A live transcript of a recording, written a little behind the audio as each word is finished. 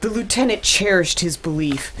The lieutenant cherished his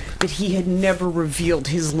belief that he had never revealed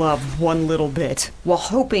his love one little bit, while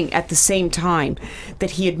hoping at the same time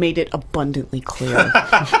that he had made it abundantly clear.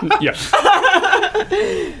 Yeah.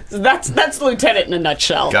 So that's the lieutenant in a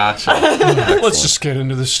nutshell. Gotcha. Let's just get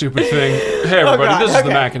into this stupid thing. Hey, everybody, God, this is the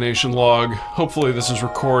okay. Machination Log. Hopefully this is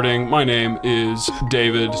recording. My name is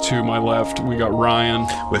David. To my left, we got Ryan.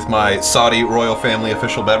 With my Saudi royal family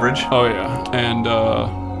official beverage. Oh, yeah.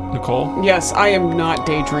 And, Nicole? Yes, I am not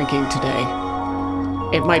day drinking today.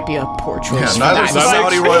 It might be a poor choice. Yeah, for neither's the that.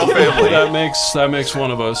 Saudi royal family. That makes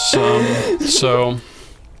one of us. So,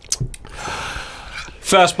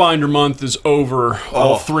 Fastbinder month is over.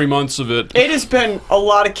 All 3 months of it. It has been a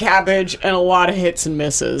lot of cabbage and a lot of hits and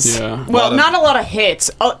misses. Yeah. Well, not a lot of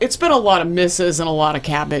hits. It's been a lot of misses and a lot of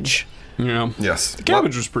cabbage. Yeah. Yes. The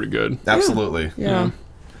cabbage was pretty good. Absolutely. Yeah.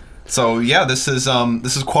 So yeah, this is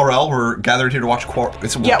Quarrel. We're gathered here to watch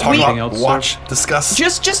discuss.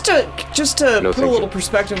 Just to put a little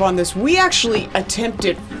perspective on this, we actually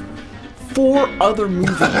attempted 4 other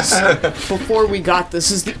movies before we got this.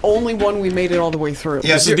 This is the only one we made it all the way through.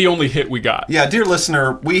 Yeah, This is the only hit we got. Yeah, dear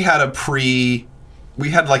listener, we had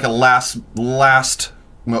like a last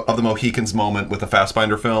of the Mohicans moment with the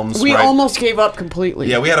Fastbinder films. We right? almost gave up completely.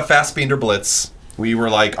 Yeah, we had a Fastbinder blitz. We were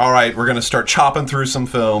like, all right, we're going to start chopping through some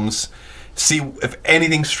films, see if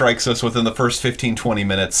anything strikes us within the first 15, 20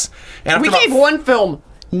 minutes. And We after gave one film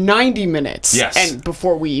 90 minutes. Yes. And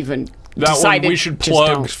before we even That decided one we should just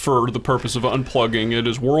plug don't. for the purpose of unplugging it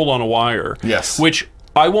is World on a Wire. Yes. Which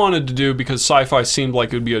I wanted to do because sci-fi seemed like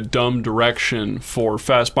it would be a dumb direction for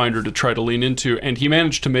Fastbinder to try to lean into, and he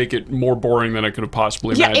managed to make it more boring than I could have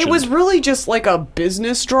possibly Yeah, imagined. it was really just like a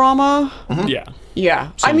business drama. Yeah. Yeah.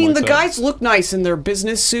 I Something mean, like the that. guys looked nice in their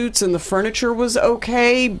business suits and the furniture was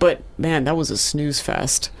okay, but man, that was a snooze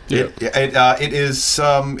fest. it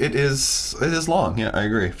is long. Yeah, I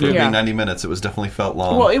agree. For it Yeah. being 90 minutes, it was definitely felt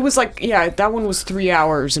long. Well, it was like, yeah, that one was 3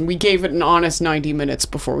 hours, and we gave it an honest 90 minutes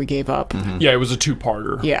before we gave up. Yeah, it was a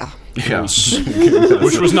two-parter. Yeah. yeah.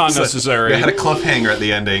 Which was not necessary. It had a cliffhanger at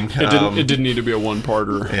the ending. It didn't need to be a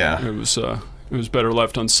one-parter. Yeah. It was better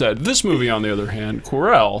left unsaid. This movie, on the other hand,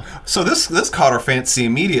 Quarrel. So this caught our fancy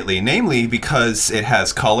immediately, namely because it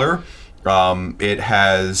has color. It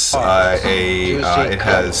has a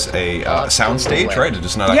soundstage, right? It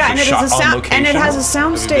is not Yeah, and actually it shot has a on sound, location. and it has a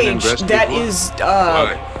soundstage that is,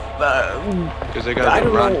 Because they got I the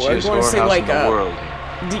don't know, I'm raunchiest going to say whorehouse like in the world.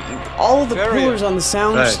 all of the Very- pillars on the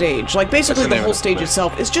soundstage, like basically What's the the name whole of the stage place?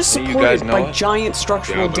 itself, is just Do you supported guys know by it? giant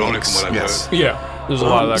structural dinks. Yes. Yeah, there's a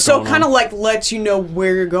lot of that So going kind on. of like lets you know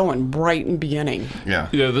where you're going right in the beginning. Yeah.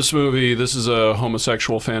 Yeah, this is a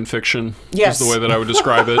homosexual fan fiction. Yes. Is the way that I would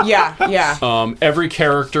describe it. Yeah. Every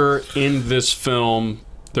character in this film,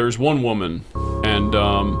 there's one woman, and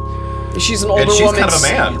She's an older she's woman. kind of a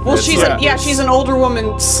man. Well, It's- she's an older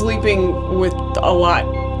woman sleeping with a lot,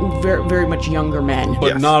 very, very much younger men. but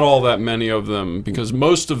Yes. not all that many of them, because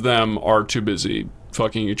most of them are too busy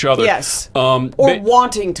fucking each other. Yes. Or Or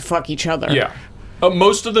wanting to fuck each other. yeah.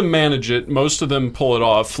 Most of them manage it. Most of them pull it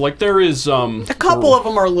off. Like there is A couple of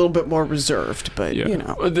them are a little bit more reserved, but yeah, you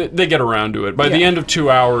know. they get around to it. By the Yeah. end of 2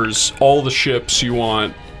 hours, all the ships you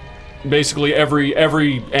want, basically every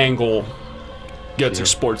angle gets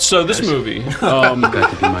explored. So this movie,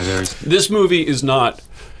 this movie is not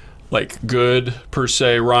like good per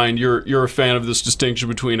se. Ryan, you're a fan of this distinction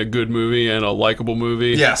between a good movie and a likable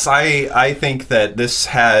movie. Yes, I think that this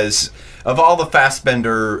has, of all the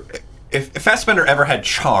Fassbender, if Fassbender ever had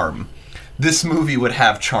charm, this movie would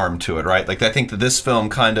have charm to it, right? Like I think that this film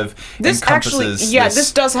kind of This actually, encompasses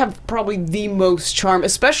this does have probably the most charm,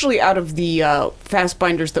 especially out of the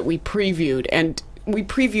Fastbinders that we previewed, and we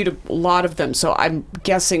previewed a lot of them, so I'm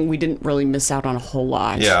guessing we didn't really miss out on a whole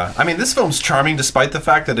lot. Yeah, I mean, this film's charming despite the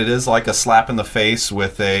fact that it is like a slap in the face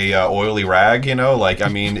with a oily rag, you know? Like, I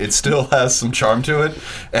mean, it still has some charm to it,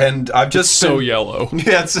 and I've just So yellow.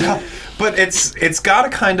 Yeah, but it's got a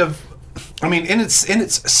kind of, I mean, in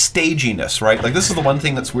its staginess, right? Like, this is the one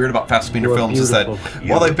thing that's weird about Fassbinder films is that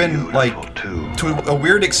while they've been like to a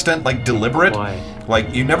weird extent like deliberate,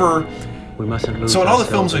 like you never. So in all the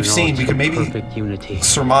films we've seen, we can maybe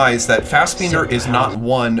surmise that Fassbinder is not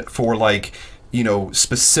one for like, you know,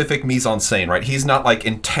 specific mise en scène, right? He's not like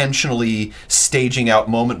intentionally staging out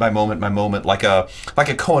moment by moment by moment like a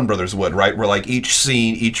Coen Brothers would, right? Where like each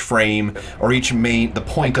scene, each frame, or each the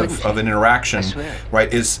point of an interaction,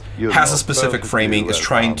 right, has a specific framing, is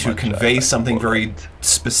trying to convey something very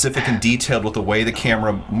specific and detailed with the way the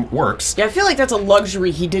camera works. Yeah, I feel like that's a luxury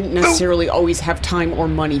he didn't necessarily always have time or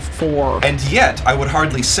money for. And yet, I would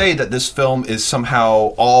hardly say that this film is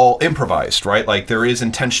somehow all improvised, right? Like, there is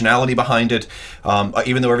intentionality behind it.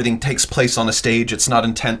 even though everything takes place on a stage, it's not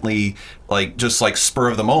intently like just like spur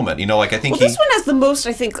of the moment. You know, like I think this one has the most,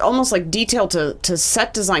 I think, almost like detail to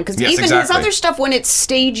set design, because even his other stuff, when it's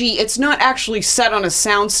stagey, it's not actually set on a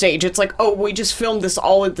sound stage. It's like, oh, we just filmed this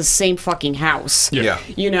all at the same fucking house. Yeah.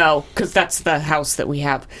 You know, because that's the house that we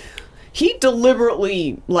have. He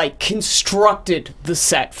deliberately like constructed the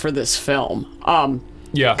set for this film.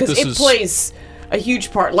 Because it plays a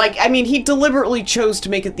huge part. Like, I mean, he deliberately chose to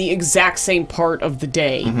make it the exact same part of the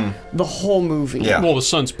day, the whole movie. Yeah. Well, the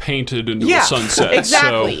sun's painted into a sunset.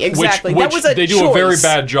 Exactly. Which that was a they do choice. a very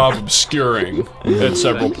bad job obscuring at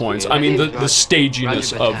several points. I mean, the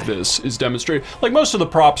staginess of this is demonstrated. Like, most of the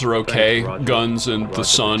props are okay, guns and the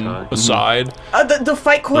sun aside. The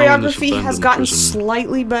fight choreography has gotten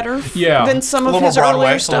slightly better than some of his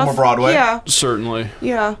earlier stuff. A little more Broadway. Yeah. Certainly.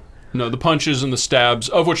 Yeah. No, the punches and the stabs,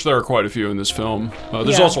 of which there are quite a few in this film.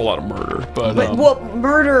 There's also a lot of murder, but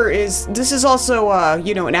murder this is also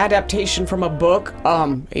an adaptation from a book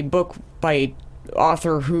by an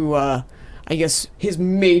author who I guess his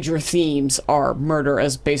major themes are murder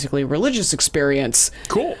as basically a religious experience.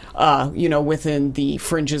 Cool. Within the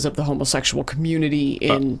fringes of the homosexual community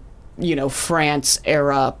in France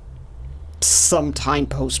era, sometime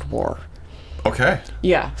post-war. Okay.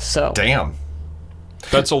 Yeah. So. Damn.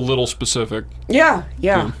 That's a little specific. Yeah.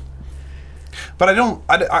 But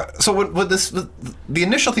the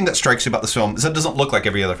initial thing that strikes you about this film is that it doesn't look like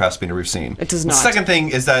every other Fassbinder we've seen. It does not. The second thing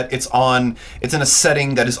is that it's in a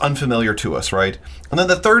setting that is unfamiliar to us, right? And then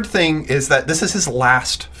the third thing is that this is his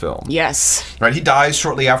last film. Yes. Right? He dies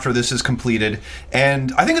shortly after this is completed.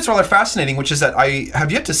 And I think it's rather fascinating, which is that I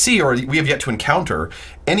have yet to see, or we have yet to encounter,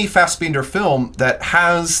 any Fassbinder film that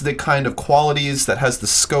has the kind of qualities, that has the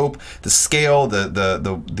scope, the scale,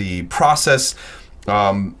 the process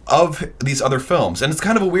of these other films. And it's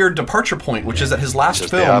kind of a weird departure point, which is that his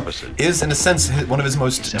last film is, in a sense, one of his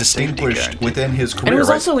most distinguished within his career. And it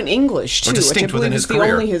was also in English, too, which I believe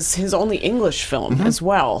is his only English film as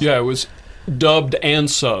well. Yeah, it was dubbed and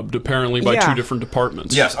subbed, apparently, by two different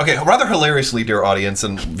departments. Yes, okay. Rather hilariously, dear audience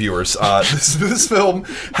and viewers, this film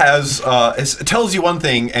tells you one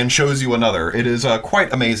thing and shows you another. It is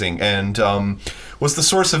quite amazing, and was the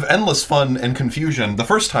source of endless fun and confusion the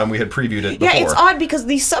first time we had previewed it before. Yeah, it's odd because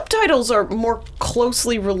the subtitles are more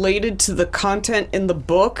closely related to the content in the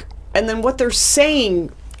book, and then what they're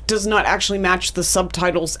saying does not actually match the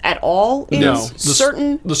subtitles at all in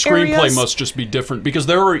certain the screenplay areas. must just be different, because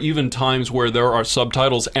there are even times where there are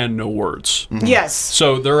subtitles and no words. Mm-hmm. Yes.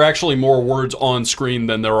 So there are actually more words on screen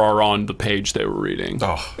than there are on the page they were reading.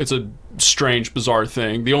 Oh. It's a strange, bizarre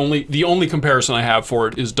thing. The only comparison I have for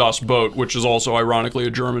it is Das Boot, which is also ironically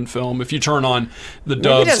a German film. If you turn on the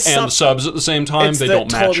dubs and the subs at the same time, they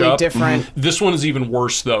don't match totally up. Different. Mm-hmm. This one is even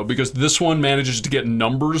worse though, because this one manages to get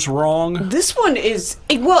numbers wrong. This one is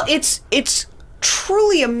it's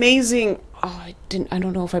truly amazing. Oh, I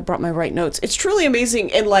don't know if I brought my right notes. It's truly amazing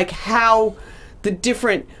in like how the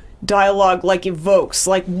different dialogue like evokes,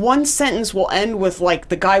 like one sentence will end with like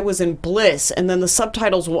the guy was in bliss, and then the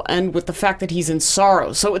subtitles will end with the fact that he's in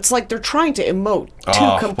sorrow. So it's like they're trying to emote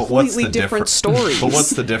two completely different stories. But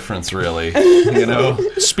what's the difference, really? You know.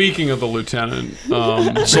 Speaking of the lieutenant,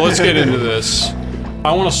 so let's get into this.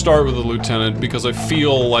 I want to start with the lieutenant because I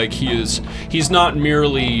feel like he's not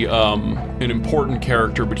merely an important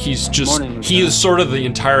character, but he is sort of the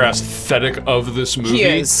entire aesthetic of this movie. He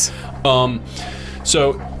is.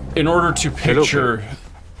 So in order to picture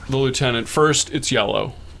the lieutenant, first it's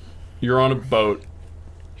yellow. You're on a boat.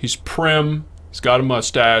 He's prim. He's got a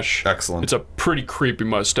mustache. Excellent. It's a pretty creepy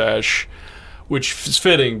mustache, which is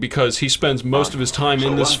fitting because he spends most of his time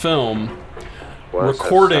in this film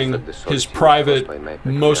recording his private,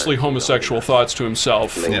 mostly homosexual thoughts to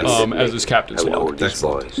himself as his captain's log.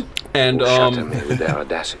 Excellent. And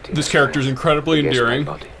this character is incredibly endearing.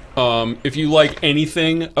 If you like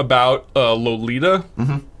anything about Lolita,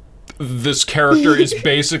 this character is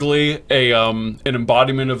basically an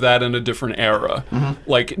embodiment of that in a different era.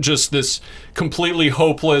 Like just this completely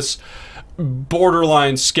hopeless,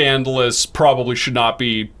 borderline scandalous, probably should not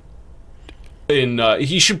be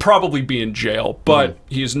he should probably be in jail, but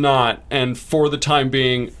he's not. And for the time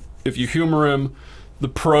being, if you humor him, the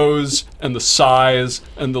prose and the sighs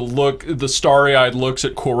and the starry-eyed looks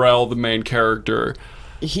at Querelle, the main character,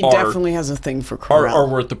 he definitely has a thing for Querelle. Are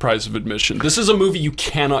worth the price of admission. This is a movie you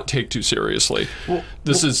cannot take too seriously. But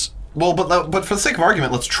for the sake of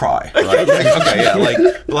argument, let's try. Right? Okay, yeah,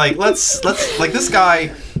 like let's like this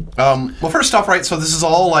guy. Well, first off, right. So this is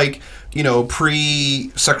all like, you know,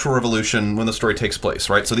 pre-sexual revolution when the story takes place,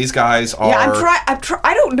 right? So these guys are. Yeah,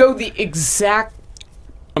 I don't know the exact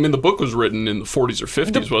I mean, the book was written in the 40s or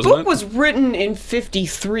 50s, wasn't it? The book was written in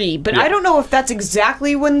 53, but I don't know if that's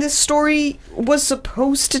exactly when this story was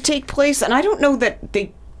supposed to take place, and I don't know that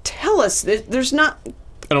they tell us. There's not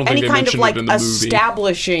any kind of like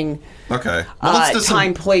establishing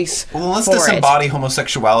time, place. Well, let's disembody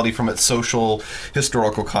homosexuality from its social,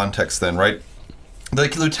 historical context then, right? The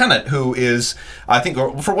lieutenant, who is, I think,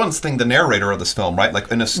 for one thing, the narrator of this film, right? Like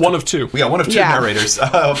one of two. Yeah, one of two narrators.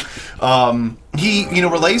 He,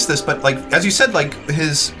 relays this, but like as you said, like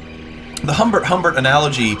the Humbert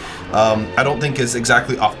analogy, I don't think is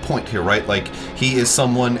exactly off point here, right? Like he is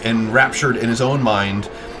someone enraptured in his own mind,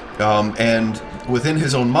 and within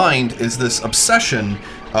his own mind is this obsession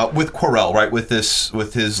with Quorell, right? With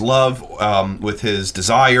his love, with his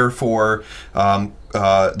desire for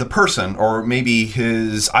the person, or maybe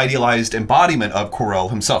his idealized embodiment of Quorell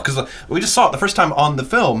himself. Because we just saw it the first time on the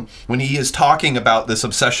film when he is talking about this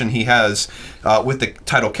obsession he has with the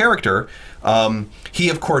title character. He,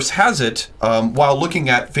 of course, has it while looking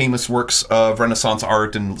at famous works of Renaissance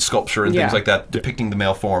art and sculpture and things like that depicting the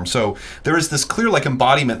male form. So there is this clear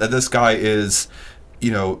embodiment that this guy is,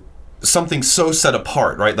 something so set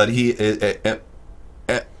apart, right? That he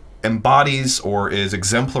embodies or is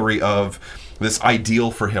exemplary of this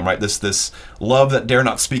ideal for him, right? This love that dare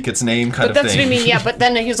not speak its name kind of thing. But that's what I mean, yeah. But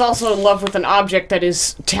then he's also in love with an object that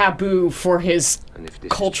is taboo for his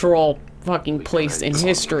cultural fucking place in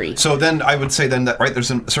history. So then I would say then that, right,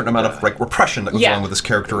 there's a certain amount of repression that goes along with this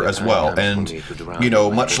character as well. And,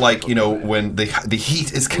 much like, when the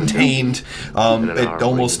heat is contained, it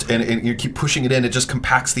almost, and you keep pushing it in, it just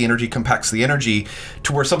compacts the energy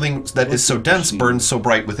to where something that is so dense burns so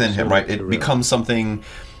bright within him, right? It becomes something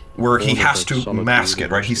where he has to mask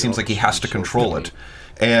it, right? He seems like he has to control it.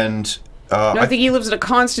 And I think he lives in a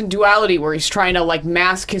constant duality where he's trying to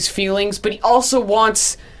mask his feelings, but he also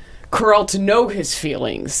wants Quorell to know his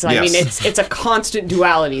feelings. I mean, it's a constant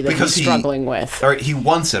duality that he's struggling with. Right, he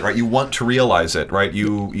wants it, right? You want to realize it, right?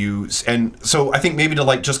 And so I think maybe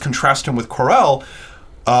to just contrast him with Quorell,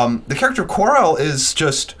 the character of Quorell is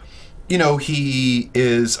just, he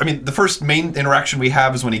is, the first main interaction we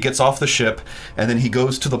have is when he gets off the ship, and then he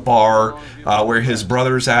goes to the bar where his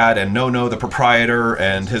brother's at, and No, the proprietor,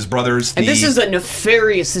 and his brother's And this is the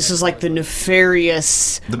nefarious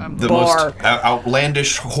the bar. most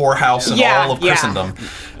outlandish whorehouse in all of Christendom.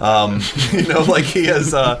 He has,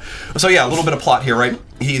 so yeah, a little bit of plot here, right?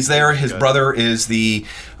 He's there, his brother is the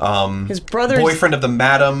boyfriend of the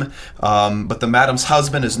madam, but the madam's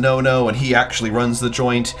husband is No, and he actually runs the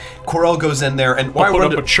joint. Quorell goes in there, and I'll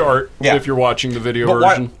put up a chart if you're watching the video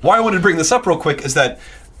version. Why I wanted to bring this up real quick is that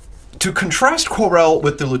to contrast Quorell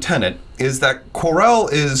with the lieutenant is that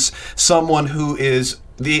Quorell is someone who is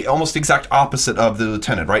the almost exact opposite of the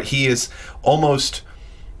lieutenant, right? He is almost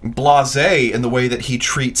blasé in the way that he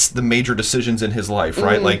treats the major decisions in his life,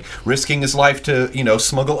 right? Like risking his life to,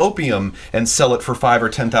 smuggle opium and sell it for $5,000 or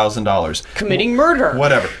 $10,000. Committing murder.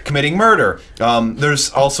 Whatever. Committing murder. There's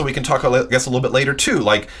also, we can talk, I guess, a little bit later too,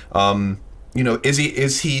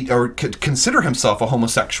 is he or could consider himself a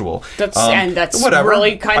homosexual? That's whatever.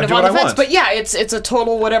 Really kind of on the fence. But yeah, it's a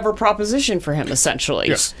total whatever proposition for him, essentially.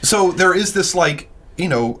 Yes. So there is this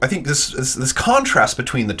I think this contrast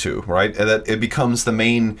between the two, right? That it becomes the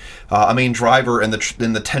main driver and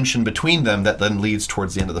the tension between them that then leads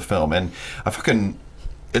towards the end of the film. And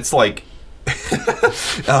it's like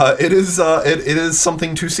it is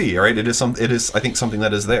something to see, right? It is I think something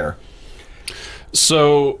that is there.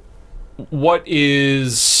 So what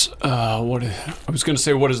is I was going to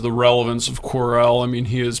say, what is the relevance of Quorell? I mean,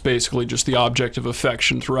 he is basically just the object of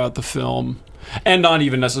affection throughout the film. And not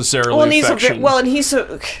even necessarily affection. He's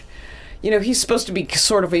supposed to be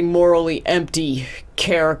sort of a morally empty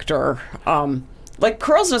character.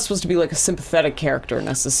 Quorell's not supposed to be a sympathetic character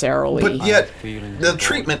necessarily. But yet, the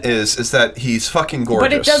treatment is that he's fucking gorgeous.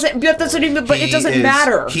 But it doesn't. It doesn't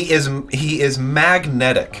matter. He is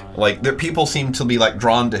magnetic. People seem to be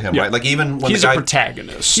drawn to him, right? Even when he's a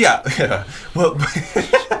protagonist. Yeah. Well,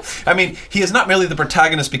 he is not merely the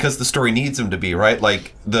protagonist because the story needs him to be, right?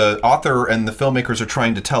 The author and the filmmakers are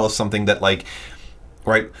trying to tell us something that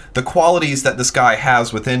right, the qualities that this guy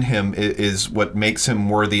has within him is what makes him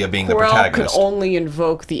worthy of being the protagonist. Quorell could only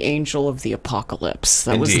invoke the angel of the apocalypse.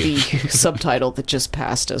 That Indeed. was the subtitle that just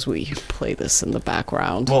passed as we play this in the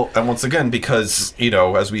background. Well, and once again, because,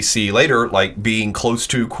 as we see later, being close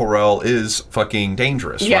to Quorell is fucking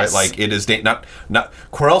dangerous, yes. Right? It is not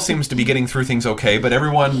Quorell seems to be getting through things okay, but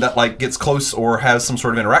everyone that gets close or has some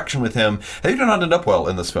sort of interaction with him, they do not end up well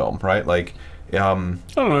in this film, right? I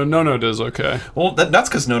don't know. Nono does okay. Well, that's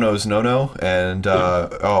because Nono's Nono, and we know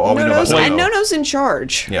about And Nono. Nono's in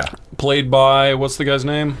charge. Yeah. Played by, what's the guy's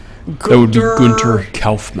name? That would be Gunter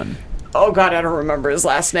Kaufman. Oh God, I don't remember his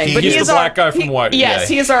last name. But He's he the is black guy from White. Yes,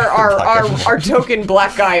 Yeah. he is our token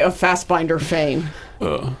black guy of Fassbinder fame.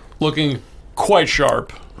 Looking quite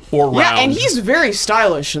sharp or round. Yeah, and he's very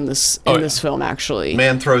stylish in this film, actually.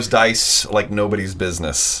 Man throws dice like nobody's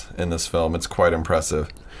business in this film. It's quite impressive.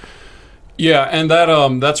 Yeah, and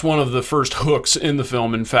that's one of the first hooks in the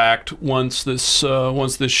film. In fact, once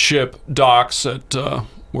this ship docks at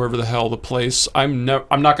wherever the hell the place, I'm not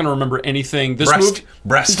going to remember anything. This movie,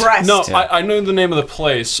 Breast. no, Yeah. I know the name of the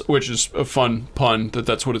place, which is a fun pun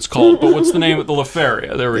that's what it's called. But what's the name of the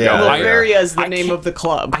Laferia? There we Yeah, go. Laferia is the I name can't- of the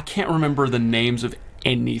club. I can't remember the names of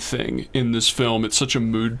anything in this film. It's such a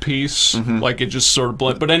mood piece. Like it just sort of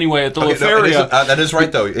blend. But anyway, at the Okay, no, Laferia, it is- that is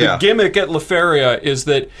right though. Yeah. the gimmick at Laferia is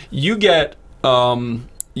that you get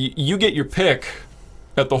you get your pick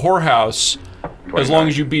at the whorehouse as long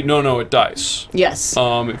as you beat Nono at dice. Yes.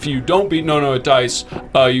 If you don't beat Nono at dice,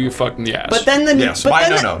 you get fucked in the ass. But then the Yes. but By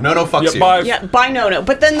then Nono. Nono fucks Yeah, you. by- Yeah, by Nono.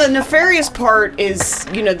 But then the nefarious part is,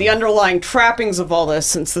 the underlying trappings of all this,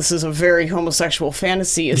 since this is a very homosexual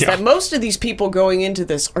fantasy, is Yeah. that most of these people going into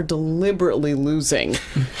this are deliberately losing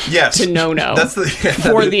Yes. to Nono That's the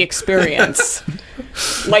for the experience.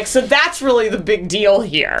 So that's really the big deal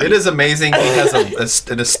here. It is amazing he has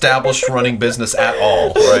an established running business at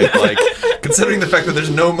all, right? Like, considering the fact that there's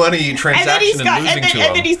no money transaction in losing to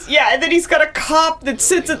him. And then he's got a cop that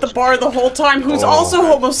sits at the bar the whole time who's also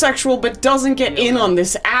homosexual but doesn't get in on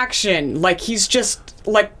this action. Like he's just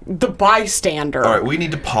like the bystander. All right, we need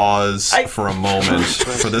to pause for a moment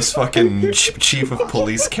for this fucking chief of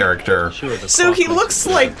police character. So he looks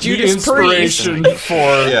like the Judas Priest. inspiration for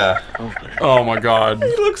Yeah. oh my god.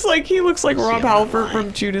 He looks like Rob Halford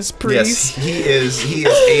from Judas Yes, Priest. he is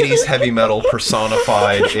 80s heavy metal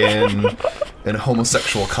personified in a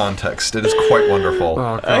homosexual context. It is quite wonderful.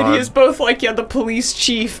 And he is both the police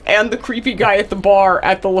chief and the creepy guy at the bar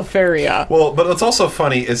at the Laferia. Well, but what's also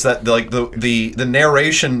funny is that the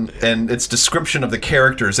narration and its description of the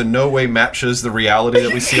characters in no way matches the reality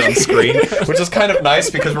that we see on screen, which is kind of nice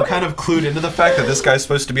because we're kind of clued into the fact that this guy's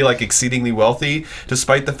supposed to be like exceedingly wealthy,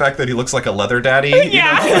 despite the fact that he looks like a leather daddy.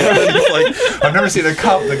 Yeah. Like, I've never seen a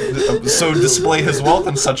cop so display his wealth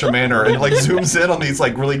in such a manner, and like zooms in on these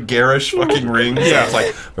like really garish fucking rings. Yeah. It's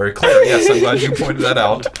like very clear. Yes, I'm glad you pointed that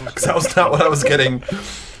out because that was not what I was getting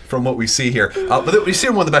from what we see here. But we see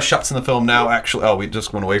one of the best shots in the film now. Actually, we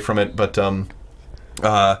just went away from it, but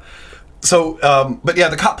but yeah,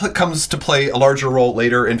 the cop comes to play a larger role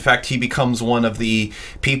later. In fact, he becomes one of the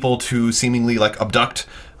people to seemingly like abduct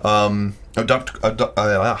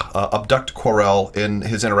Quorell in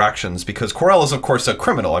his interactions, because Quorell is of course a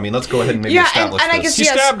criminal. I mean, let's go ahead and maybe establish and I this. guess He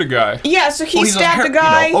stabbed a guy. Yeah, so he He's stabbed a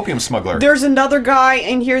guy. opium smuggler. There's another guy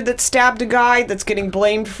in here that stabbed a guy that's getting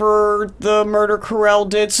blamed for the murder Quorell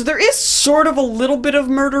did. So there is sort of a little bit of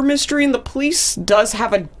murder mystery, and the police does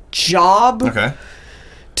have a job Okay.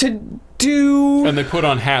 to do. And they put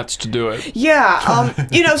on hats to do it. Yeah,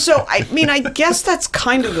 so I mean, I guess that's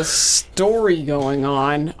kind of the story going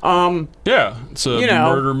on. Yeah, it's a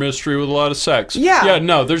murder mystery with a lot of sex. Yeah. Yeah,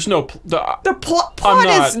 no, there's no... The plot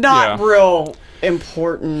not- is not yeah. real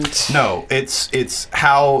important. No, it's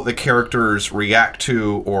how the characters react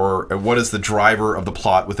to, or what is the driver of the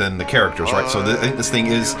plot within the characters, right? So I think this thing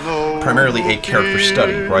is primarily a character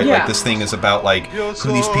study, right? Yeah. Like this thing is about like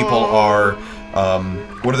who these people are,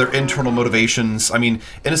 what are their internal motivations. I mean,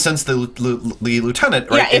 in a sense, the lieutenant,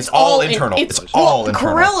 right? Yeah, it's all internal. It's all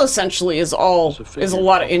internal. Quorell essentially is a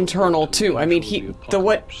lot of internal too. I mean,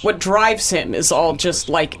 what drives him is all just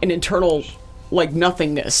like an internal like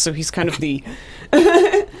nothingness. So he's kind of the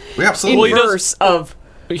We absolutely inverse of.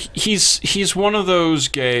 He's one of those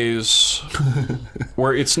gays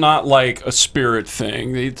where it's not like a spirit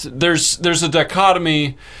thing. There's a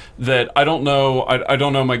dichotomy that I don't know. I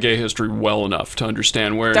don't know my gay history well enough to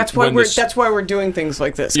understand where. That's why we're doing things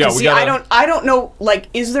like this. Yeah, 'Cause, see, I don't know. Like,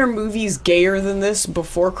 is there movies gayer than this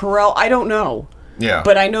before Quorell? I don't know. Yeah.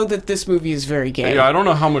 But I know that this movie is very gay. Yeah, I don't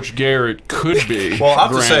know how much gayer it could be. Well, I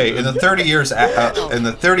have to say, granted. in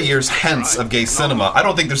the 30 years hence of gay cinema, I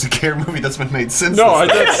don't think there's a gayer movie that's been made since. No,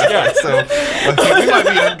 this. yeah. So we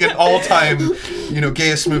might be an all-time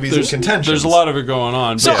gayest movies in contention. There's a lot of it going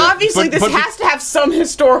on. So obviously this has to have some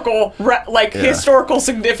historical historical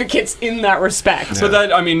significance in that respect. But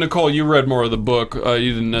that, I mean, Nicole, you read more of the book.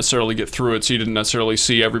 You didn't necessarily get through it, so you didn't necessarily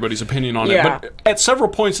see everybody's opinion on it. But at several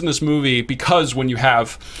points in this movie, because when you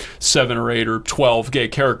have 7 or 8 or 12 gay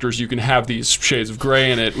characters, you can have these shades of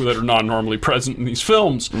gray in it that are not normally present in these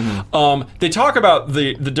films. They talk about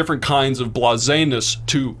the different kinds of blaseness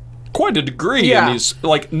to quite a degree in these,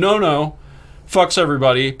 like, no fucks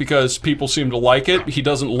everybody because people seem to like it. He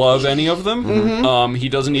doesn't love any of them. He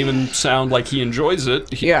doesn't even sound like he enjoys it.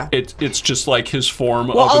 It's just like his form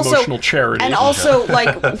of emotional charity. And also,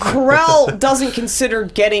 like, Carell doesn't consider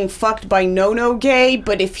getting fucked by Nono gay,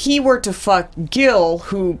 but if he were to fuck Gil,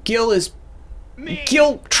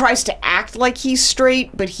 Gil tries to act like he's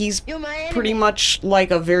straight, but he's pretty much like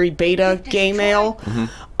a very beta gay male.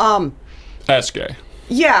 That's gay.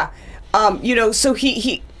 Yeah. So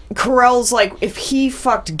he Carell's like, if he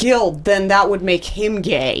fucked Gil, then that would make him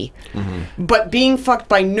gay. But being fucked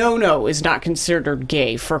by Nono is not considered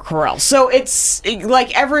gay for Carell. So it's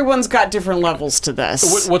like everyone's got different levels to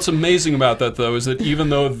this. What's amazing about that, though, is that even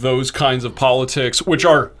though those kinds of politics, which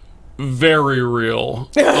are very real,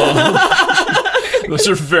 those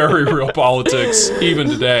are very real politics, even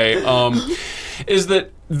today, is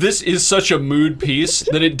that this is such a mood piece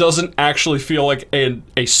that it doesn't actually feel like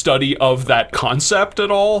a study of that concept at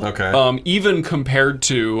all. Okay. Even compared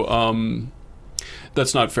to...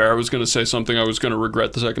 that's not fair. I was going to say something I was going to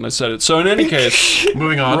regret the second I said it. So in any case...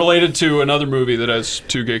 Moving on. Related to another movie that has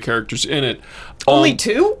 2 gay characters in it. Only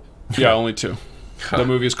 2? Yeah, only 2. That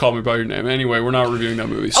movie is Call Me By Your Name. Anyway, we're not reviewing that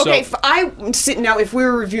movie. Okay, now if we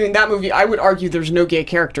were reviewing that movie, I would argue there's no gay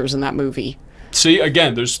characters in that movie. See,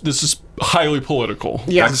 again, this is highly political.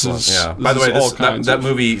 Yeah. Excellent. By the way, that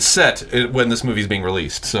movie set when this movie's being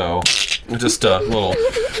released, so just a little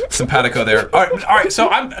simpatico there. All right. So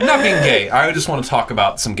I'm not being gay. I just want to talk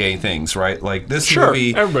about some gay things, right? Like this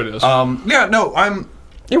movie. Everybody does.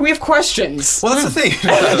 Yeah, we have questions. Well, that's the thing.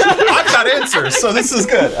 I've got answers, so this is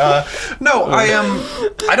good. I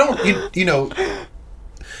don't.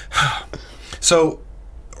 So.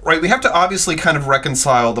 Right, we have to obviously kind of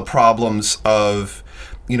reconcile the problems of,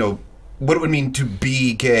 what it would mean to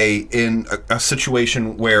be gay in a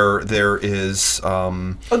situation where there is...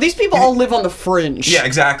 these people all live on the fringe. Yeah,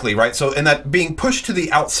 exactly, right? So, and that being pushed to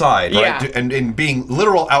the outside, right? And being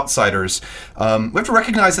literal outsiders, we have to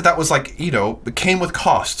recognize that was like, it came with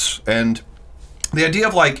costs. And the idea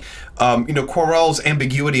of like, Quarel's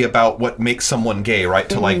ambiguity about what makes someone gay, right?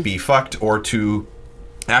 To like be fucked or to...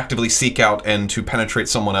 actively seek out and to penetrate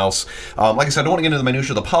someone else. Like I said, I don't want to get into the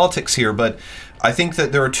minutiae of the politics here, but I think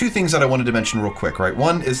that there are 2 things that I wanted to mention real quick, right?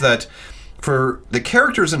 One is that for the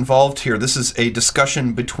characters involved here, this is a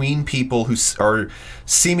discussion between people who are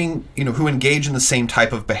seeming, who engage in the same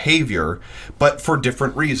type of behavior, but for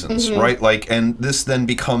different reasons, right? Like, and this then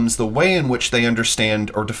becomes the way in which they understand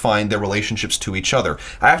or define their relationships to each other.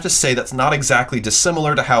 I have to say that's not exactly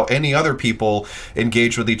dissimilar to how any other people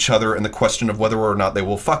engage with each other in the question of whether or not they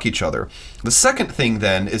will fuck each other. The second thing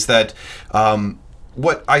then is that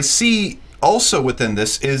what I see also within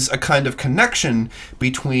this is a kind of connection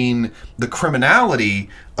between the criminality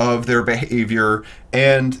of their behavior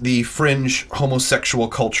and the fringe homosexual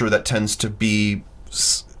culture that tends to be,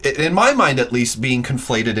 in my mind at least, being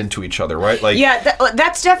conflated into each other, right? Like,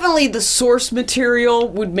 that's definitely the source material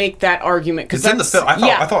would make that argument. Because in the film,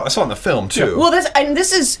 I thought I saw it in the film too. Well,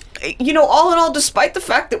 this is, all in all, despite the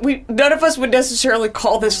fact that none of us would necessarily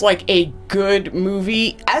call this like a good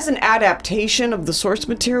movie, as an adaptation of the source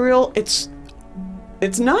material, it's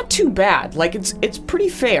not too bad. Like it's pretty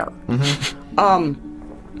fair.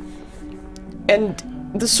 And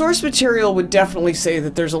the source material would definitely say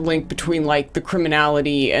that there's a link between like the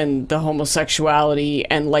criminality and the homosexuality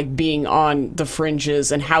and like being on the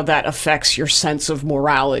fringes and how that affects your sense of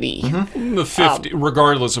morality. In the 50s,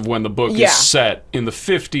 regardless of when the book is set, in the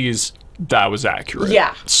 50s, that was accurate.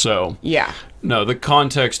 Yeah. So. Yeah. No, the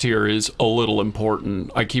context here is a little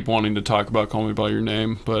important. I keep wanting to talk about Call Me By Your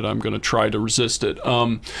Name, but I'm going to try to resist it.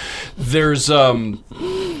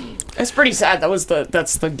 It's pretty sad.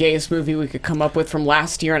 That's the gayest movie we could come up with from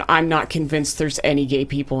last year, and I'm not convinced there's any gay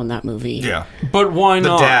people in that movie. Yeah. But why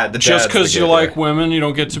not? Just because you like guy. women, you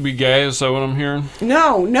don't get to be gay? Is that what I'm hearing?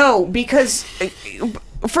 No, because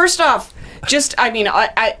first off,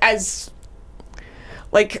 as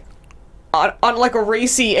like on like a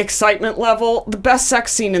racy excitement level, the best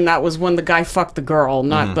sex scene in that was when the guy fucked the girl,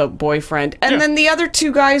 not the boyfriend. And then the other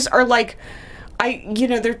 2 guys are like,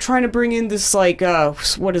 they're trying to bring in this like,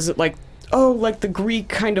 what is it, like the Greek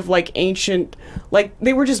kind of like ancient, like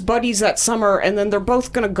they were just buddies that summer, and then they're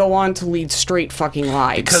both gonna go on to lead straight fucking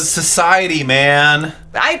lives. Because society, man.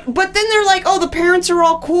 But then they're like, oh, the parents are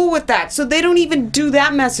all cool with that, so they don't even do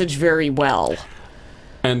that message very well.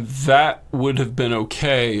 And that would have been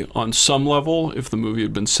okay on some level if the movie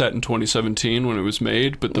had been set in 2017 when it was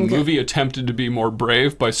made, but the movie attempted to be more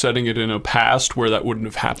brave by setting it in a past where that wouldn't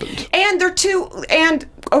have happened. And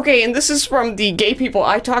and this is from the gay people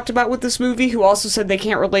I talked about with this movie who also said they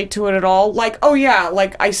can't relate to it at all. Like, oh yeah,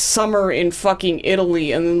 like I summer in fucking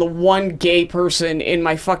Italy, and then the one gay person in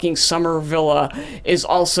my fucking summer villa is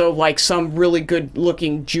also like some really good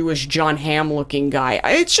looking Jewish John Hamm looking guy.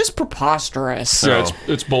 It's just preposterous. Yeah,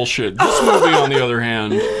 it's bullshit. This movie, on the other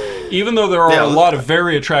hand, even though there are a lot of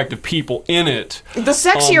very attractive people in it, the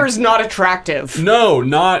sex here is not attractive. No,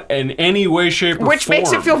 not in any way, shape, or form. Which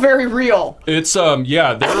makes it feel very real. It's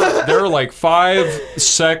there are like 5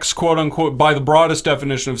 sex, quote unquote, by the broadest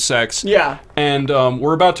definition of sex. Yeah. And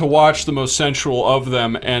we're about to watch the most sensual of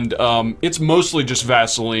them, and it's mostly just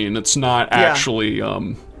Vaseline. It's not actually.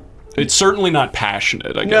 It's certainly not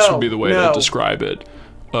passionate, I guess would be the way to describe it.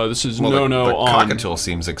 This is the cockatiel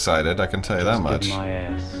seems excited, I can tell you that much. My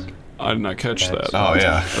ass. I did not catch that. Oh,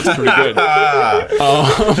 yeah. That's pretty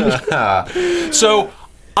good. So,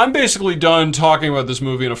 I'm basically done talking about this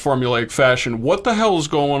movie in a formulaic fashion. What the hell is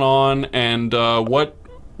going on, and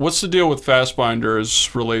what's the deal with Fassbinder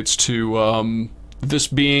as relates to this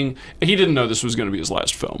being... He didn't know this was going to be his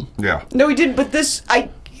last film. Yeah. No, he didn't, but this... I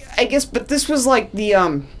guess, but this was like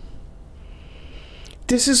the...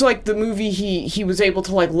 This is like the movie he was able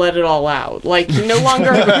to like let it all out. Like he no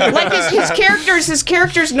longer like his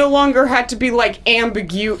characters no longer had to be like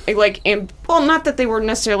well, not that they were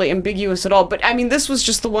necessarily ambiguous at all, but I mean this was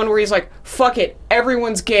just the one where he's like, fuck it,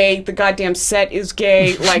 everyone's gay, the goddamn set is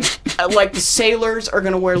gay, like like the sailors are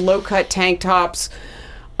gonna wear low cut tank tops.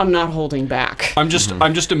 I'm not holding back. I'm just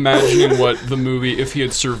imagining what the movie, if he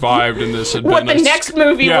had survived in this, had what been the next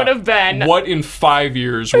movie would have been. What in 5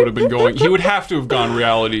 years would have been going. He would have to have gone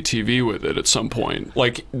reality TV with it at some point.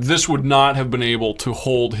 Like, this would not have been able to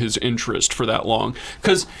hold his interest for that long.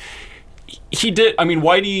 Because he did, I mean,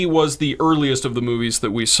 Whitey was the earliest of the movies that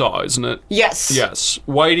we saw, isn't it? Yes. Yes.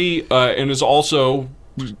 Whitey, and is also...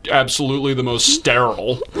 absolutely the most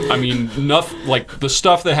sterile. I mean, nothing like the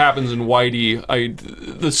stuff that happens in Whitey.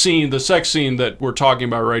 The sex scene that we're talking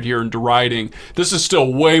about right here in Deriding. This is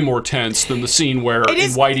still way more tense than the scene where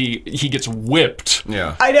in Whitey he gets whipped.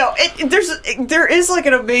 Yeah, I know. There is like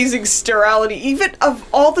an amazing sterility, even of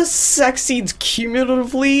all the sex scenes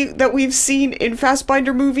cumulatively that we've seen in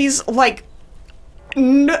Fassbinder movies. Like.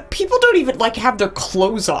 No, people don't even like have their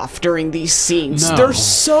clothes off during these scenes. No. They're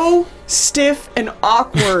so stiff and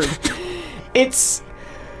awkward. It's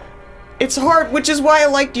hard, which is why I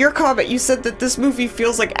liked your comment. You said that this movie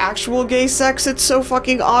feels like actual gay sex. It's so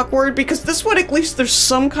fucking awkward because this one, at least there's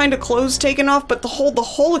some kind of clothes taken off, but the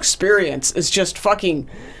whole experience is just fucking.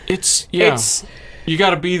 It's you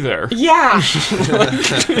gotta be there. Yeah.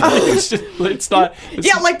 It's not.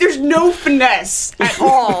 Like there's no finesse at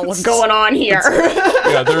all going on here.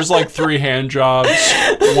 Yeah, there's like 3 hand jobs.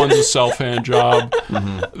 One's a self-hand job.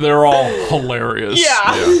 Mm-hmm. They're all hilarious.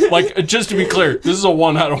 Yeah. Like, just to be clear, this is a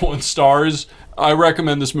 1 out of 1 stars. I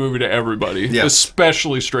recommend this movie to everybody,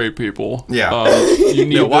 especially straight people. Yeah. You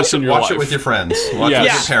need this in your life. Watch it with your friends. Watch it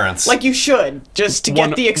with your parents. Like you should, just to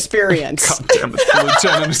get the experience. God damn it, the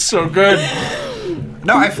Lieutenant is so good.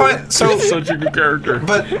 No, I find such a good character.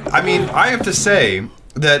 But I mean, I have to say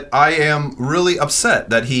that I am really upset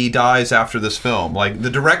that he dies after this film. Like the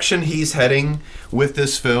direction he's heading with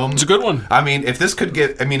this film, it's a good one. I mean, if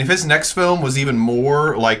his next film was even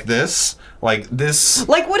more like this. Like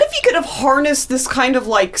what if he could have harnessed this kind of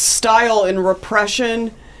like style and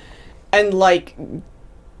repression, and like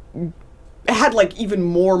had like even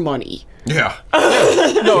more money? Yeah.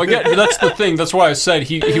 No, again, that's the thing. That's why I said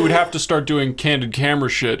he would have to start doing candid camera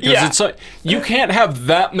shit. Because it's like, you can't have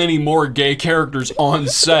that many more gay characters on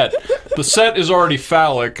set. The set is already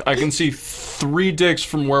phallic. I can see 3 dicks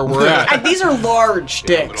from where we're at. And these are large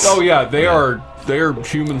dicks. Oh yeah, they are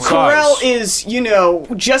human size. Carell is,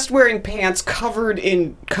 just wearing pants covered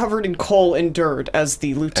in coal and dirt as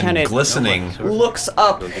the lieutenant and glistening looks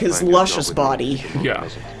up his luscious body. Yeah.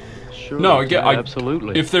 No,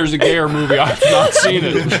 absolutely. If there's a gayer movie, I've not seen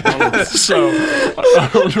it, so I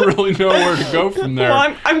don't really know where to go from there.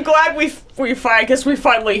 Well, I'm glad we I guess we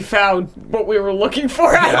finally found what we were looking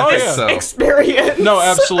for out of this experience. No,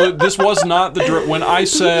 absolutely. This was not the when I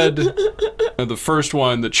said the first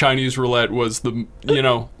one, the Chinese Roulette was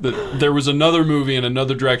there was another movie in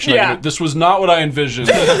another direction. Yeah. This was not what I envisioned.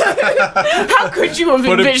 How could you have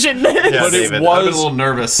envisioned this? Yeah, But David, it was I'm a little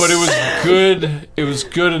nervous. But it was good. It was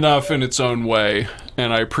good enough in its own way,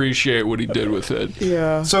 and I appreciate what he did with it.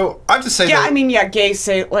 Yeah. So I have to say Yeah, that, I mean, yeah, gay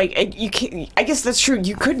say like you can't. I guess that's true.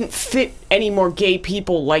 You couldn't fit any more gay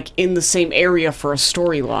people like in the same area for a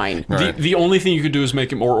storyline. Right. The only thing you could do is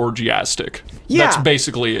make it more orgiastic. Yeah. That's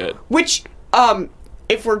basically it. Which,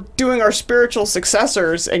 if we're doing our spiritual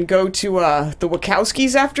successors and go to the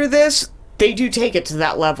Wachowskis after this, they do take it to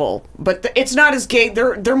that level. But it's not as gay.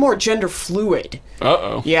 They're more gender fluid.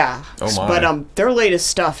 Uh-oh. Yeah. Oh, my. But their latest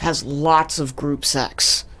stuff has lots of group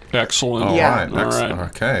sex. Excellent. all Yeah. right, excellent.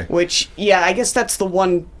 Okay. Which, yeah, I guess that's the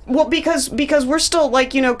one. Well, because we're still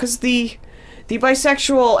like, because the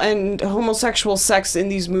bisexual and homosexual sex in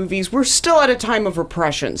these movies, we're still at a time of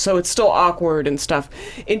repression, so it's still awkward and stuff.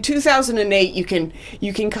 In 2008,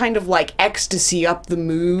 you can kind of like ecstasy up the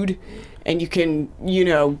mood, and you can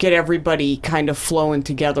get everybody kind of flowing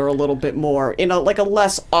together a little bit more in a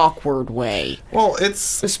less awkward way. Well,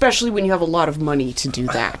 it's Especially when you have a lot of money to do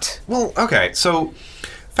that. well, okay. So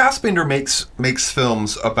Fassbinder makes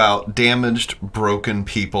films about damaged, broken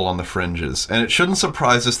people on the fringes, and it shouldn't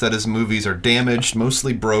surprise us that his movies are damaged,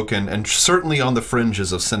 mostly broken, and certainly on the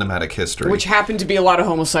fringes of cinematic history. Which happen to be a lot of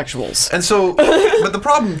homosexuals. And so, but the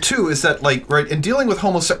problem too is that, in dealing with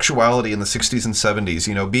homosexuality in the 60s and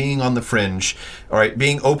 70s, being on the fringe, all right,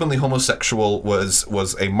 being openly homosexual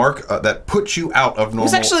was a mark that put you out of normal. It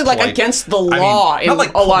was actually polite- against the law in not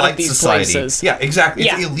like a lot polite of these society. places. Yeah, exactly.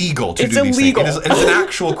 It's Yeah. illegal to It's do these illegal. things. It is an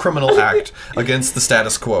actual criminal act against the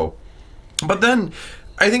status quo. But then,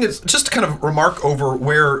 I think it's just to kind of remark over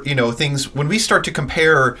where things when we start to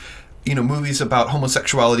compare. Movies about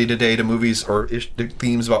homosexuality today to movies or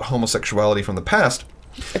themes about homosexuality from the past.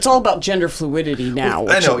 It's all about gender fluidity now,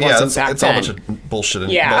 which I know, it yeah, wasn't back it's all a then. bunch of bullshit.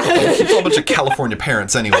 Yeah. It's all a bunch of California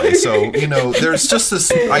parents anyway. So, there's just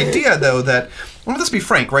this idea, though, that, let's be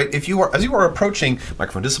frank, right? As you are approaching,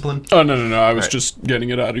 microphone discipline. Oh, no. I was just getting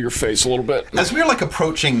it out of your face a little bit. As we're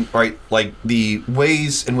approaching, right, the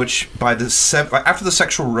ways in which after the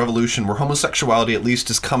sexual revolution, where homosexuality at least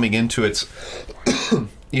is coming into its,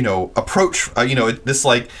 approach, this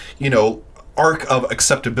arc of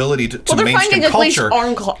acceptability to Well, they're mainstream finding at least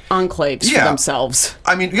culture. enclaves for Yeah. themselves.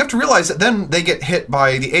 I mean, you have to realize that then they get hit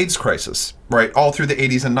by the AIDS crisis, right? All through the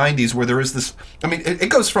 80s and 90s, where there is this. I mean, it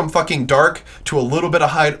goes from fucking dark to a little bit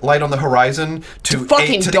of light on the horizon to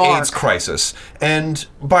fucking the dark. AIDS crisis. And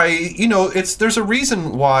there's a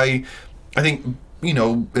reason why I think, in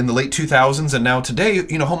the late 2000s and now today,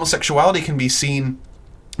 homosexuality can be seen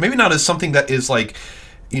maybe not as something that is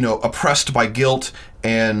oppressed by guilt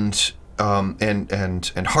and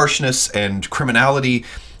harshness and criminality,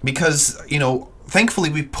 because thankfully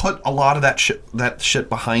we put a lot of that shit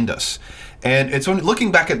behind us. And it's when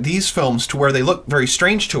looking back at these films to where they look very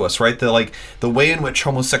strange to us, right? The way in which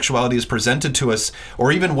homosexuality is presented to us,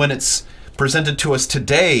 or even when it's presented to us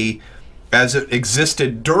today as it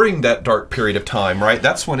existed during that dark period of time, right?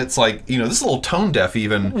 That's when it's this is a little tone deaf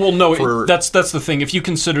even. Well, no, that's the thing. If you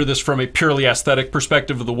consider this from a purely aesthetic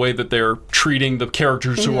perspective of the way that they're treating the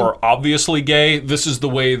characters who are obviously gay, this is the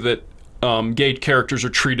way that gay characters are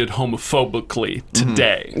treated homophobically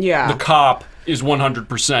today. Yeah. The cop is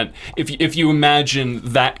 100%. If you imagine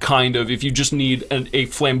that kind of, if you just need a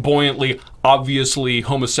flamboyantly, obviously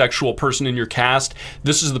homosexual person in your cast,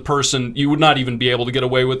 this is the person. You would not even be able to get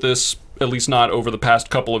away with this, at least not over the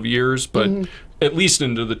past couple of years, but at least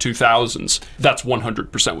into the 2000s. That's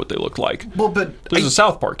 100% what they look like. Well, but There's a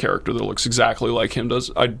South Park character that looks exactly like him.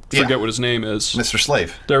 I forget what his name is. Mr.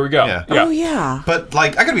 Slave. There we go. Yeah. Oh, yeah. But, I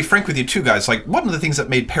gotta be frank with you, too, guys. One of the things that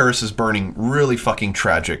made Paris is Burning really fucking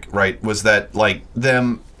tragic, right, was that,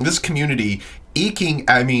 this community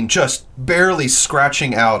eking, just barely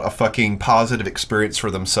scratching out a fucking positive experience for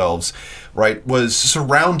themselves, right, was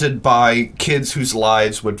surrounded by kids whose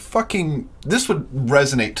lives this would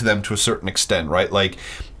resonate to them to a certain extent, right?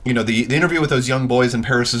 The interview with those young boys in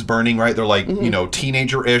Paris is Burning, right? They're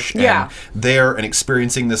teenager-ish, Yeah. and there and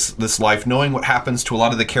experiencing this life, knowing what happens to a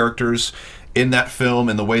lot of the characters in that film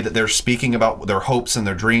and the way that they're speaking about their hopes and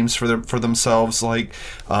their dreams for themselves.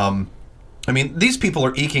 These people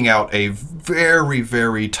are eking out a very,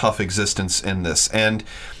 very tough existence in this, and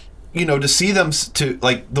to see them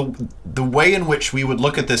the way in which we would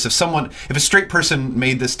look at this, if a straight person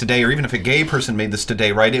made this today, or even if a gay person made this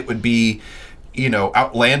today, right, it would be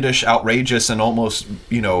outlandish, outrageous, and almost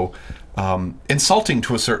insulting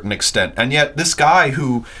to a certain extent. And yet this guy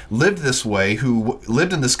who lived this way, who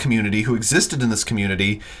lived in this community, who existed in this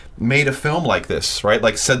community, made a film like this, right?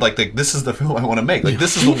 Like said, like this is the film I want to make. Like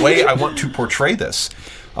this is the way I want to portray this.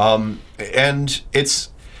 And it's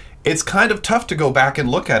kind of tough to go back and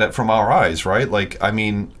look at it from our eyes, right? Like, I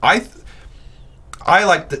mean, I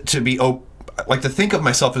like to be like to think of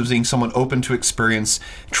myself as being someone open to experience,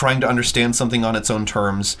 trying to understand something on its own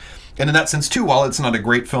terms. And in that sense, too, while it's not a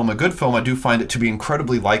great film, a good film, I do find it to be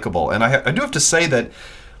incredibly likable. And I do have to say that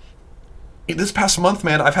this past month,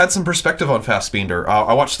 man, I've had some perspective on Fassbinder.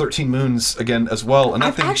 I watched 13 Moons again as well. And I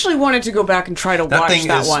actually wanted to go back and try to watch that one.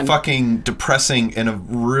 That thing is fucking depressing in a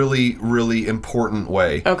really, really important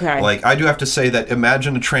way. Okay. Like, I do have to say that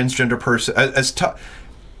imagine a transgender person, as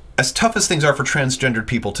tough as things are for transgendered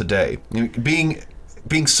people today,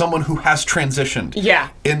 being someone who has transitioned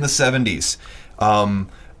in the 70s,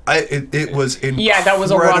 it was that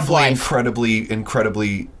was a rough life.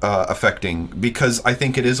 incredibly affecting, because I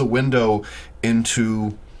think it is a window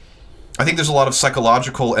into, I think there's a lot of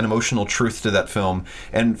psychological and emotional truth to that film,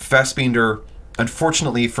 and Fassbinder,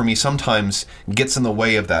 unfortunately for me, sometimes gets in the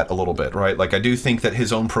way of that a little bit, right? Like, I do think that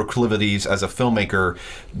his own proclivities as a filmmaker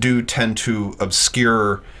do tend to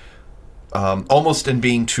obscure, almost in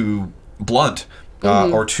being too blunt,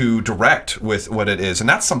 or too direct with what it is, and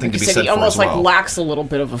that's something to be said for as well. He almost like lacks a little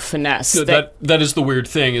bit of a finesse. That is the weird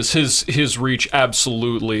thing, is his reach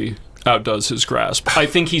absolutely outdoes his grasp. I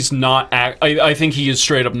think he's not. I think he is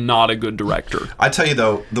straight up not a good director. I tell you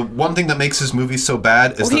though, the one thing that makes his movies so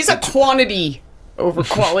bad is he's a quantity over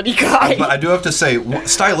quality guy. But I do have to say,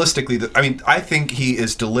 stylistically, I mean, I think he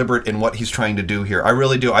is deliberate in what he's trying to do here. I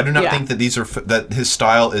really do. I do not think that that his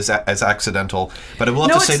style is as accidental. But I will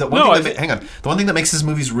have to say that the one thing that makes his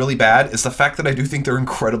movies really bad is the fact that I do think they're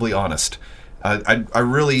incredibly honest.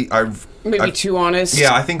 Maybe too honest.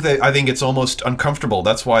 Yeah, I think it's almost uncomfortable.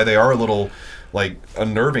 That's why they are a little, like,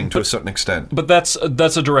 unnerving to a certain extent. But that's a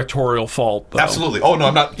directorial fault, though. Absolutely. Oh no,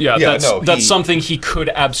 I'm not. That's something he could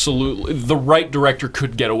absolutely. The right director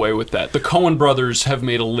could get away with that. The Coen brothers have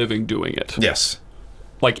made a living doing it. Yes.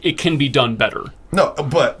 Like, it can be done better. No,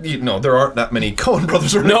 but there aren't that many Coen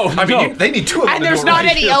brothers. They need two of them. And there's not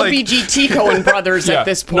any LBGT Coen brothers at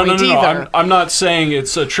this point either. I'm not saying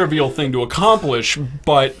it's a trivial thing to accomplish,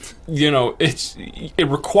 but it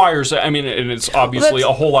requires. I mean, and it's obviously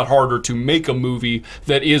a whole lot harder to make a movie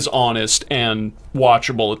that is honest and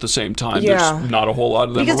watchable at the same time. Yeah. There's not a whole lot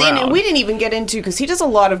of them around. We didn't even get into, because he does a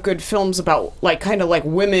lot of good films about kind of like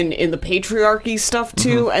women in the patriarchy stuff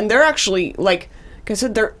too, and they're actually like I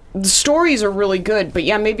said, the stories are really good, but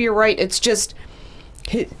yeah, maybe you're right. It's just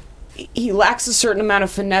he lacks a certain amount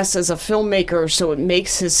of finesse as a filmmaker, so it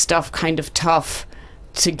makes his stuff kind of tough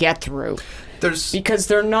to get through. Because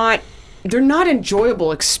they're not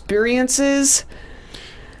enjoyable experiences.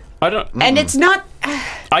 And it's not.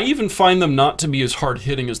 I even find them not to be as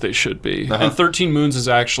hard-hitting as they should be. And 13 Moons is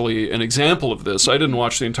actually an example of this. I didn't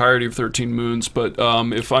watch the entirety of 13 Moons, but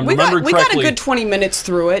if I'm remembering correctly... We got a good 20 minutes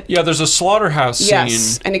through it. Yeah, there's a slaughterhouse scene.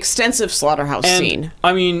 Yes, an extensive slaughterhouse scene.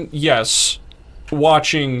 I mean, yes,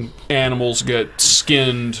 watching animals get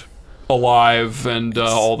skinned alive and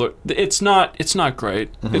all the... It's not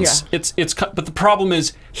great. But the problem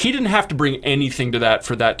is, he didn't have to bring anything to that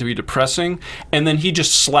for that to be depressing, and then he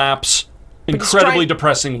just slaps... incredibly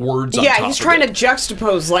depressing words on top of it. Yeah, he's trying to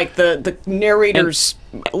juxtapose like the narrator's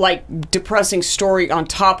like depressing story on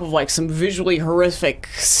top of like some visually horrific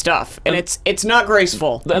stuff, and it's not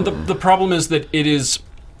graceful. And the problem is that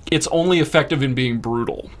it's only effective in being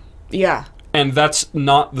brutal. Yeah. And that's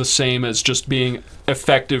not the same as just being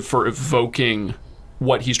effective for evoking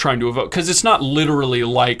what he's trying to evoke, because it's not literally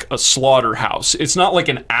like a slaughterhouse. It's not like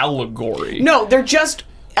an allegory. No, they're just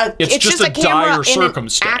it's just a dire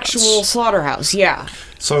circumstance. Actual slaughterhouse, yeah.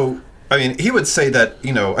 So, I mean, he would say that,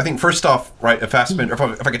 I think first off, right, if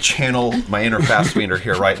I could channel my inner Fassbinder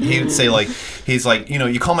here, right, he would say, like, he's like,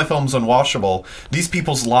 you call my films unwatchable. These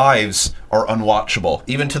people's lives are unwatchable,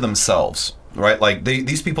 even to themselves, right? Like,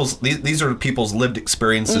 these are people's lived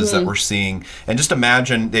experiences that we're seeing. And just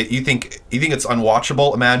imagine that you think it's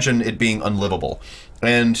unwatchable. Imagine it being unlivable.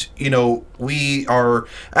 And, we are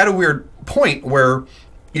at a weird point where...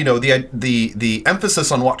 the emphasis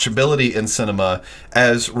on watchability in cinema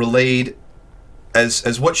as relayed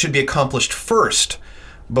as what should be accomplished first,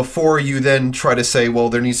 before you then try to say, well,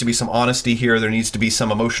 there needs to be some honesty here, there needs to be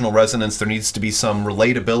some emotional resonance, there needs to be some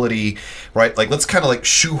relatability, right? Like, let's kind of like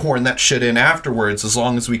shoehorn that shit in afterwards, as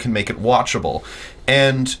long as we can make it watchable.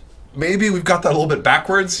 And maybe we've got that a little bit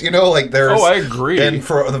backwards, like there's... Oh, I agree. And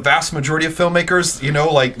for the vast majority of filmmakers,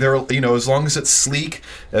 like they're, as long as it's sleek,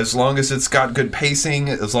 as long as it's got good pacing,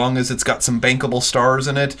 as long as it's got some bankable stars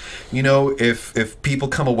in it, if people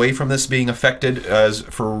come away from this being affected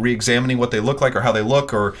for re-examining what they look like or how they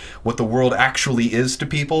look or what the world actually is to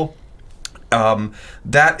people,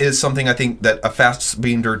 that is something I think that a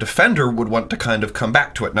Fassbinder defender would want to kind of come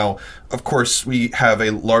back to it. Now, of course, we have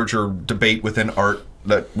a larger debate within art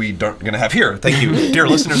that we aren't going to have here. Thank you, dear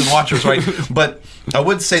listeners and watchers, right? But I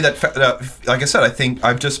would say that, like I said, I think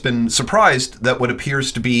I've just been surprised that what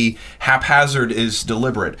appears to be haphazard is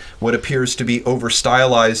deliberate. What appears to be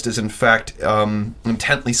over-stylized is, in fact,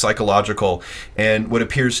 intently psychological. And what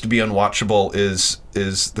appears to be unwatchable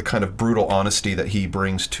is the kind of brutal honesty that he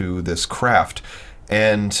brings to this craft.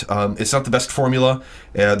 And it's not the best formula.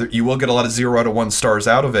 You will get a lot of 0 out of 1 stars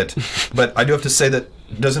out of it. But I do have to say that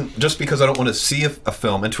just because I don't want to see a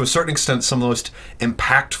film, and to a certain extent, some of the most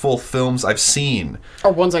impactful films I've seen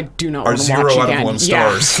are ones I do not want to watch again. Are 0 out of 1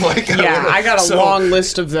 stars. Yeah, I got a long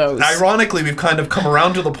list of those. Ironically, we've kind of come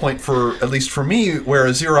around to the point, at least for me, where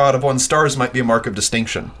a 0 out of 1 stars might be a mark of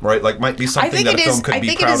distinction, right? Like, might be something that a film could be proud of. I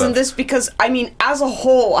think it is in this because, as a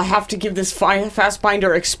whole, I have to give this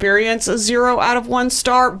Fassbinder experience a 0 out of 1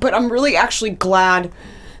 star, but I'm really actually glad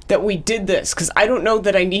that we did this, because I don't know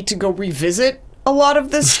that I need to go revisit a lot of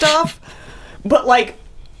this stuff, but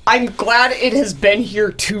I'm glad it has been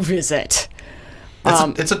here to visit.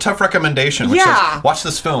 It's a tough recommendation, which says, watch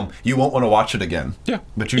this film. You won't want to watch it again. Yeah.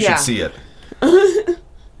 But you should see it.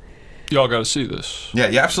 Y'all got to see this. Yeah,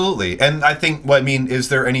 absolutely. And I think, is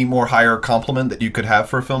there any more higher compliment that you could have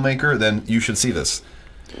for a filmmaker than you should see this?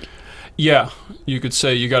 Yeah, you could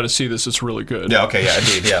say you got to see this. It's really good. Yeah. Okay. Yeah.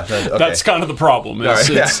 Indeed. Yeah. Okay. That's kind of the problem.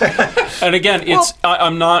 And again,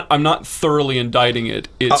 I'm not thoroughly indicting it.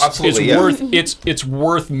 It's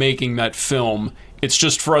worth making that film. It's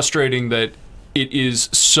just frustrating that it is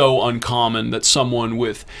so uncommon that someone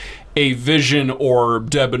with a vision or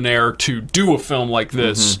debonair to do a film like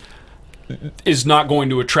this is not going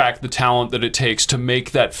to attract the talent that it takes to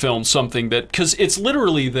make that film something that, because it's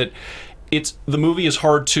literally that. The movie is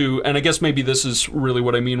hard to, and I guess maybe this is really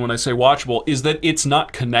what I mean when I say watchable, is that it's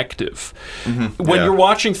not connective. When you're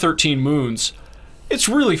watching 13 Moons, it's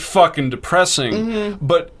really fucking depressing,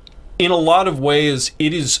 but in a lot of ways,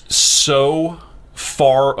 it is so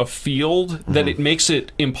far afield that it makes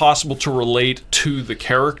it impossible to relate to the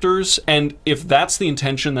characters, and if that's the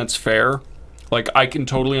intention, that's fair. I can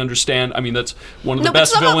totally understand. That's one of the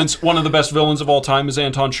best villains. One of the best villains of all time is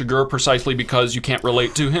Anton Chigurh, precisely because you can't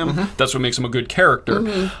relate to him. That's what makes him a good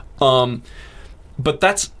character.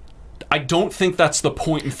 But I don't think that's the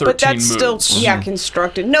point in 13 Moons. But that's still,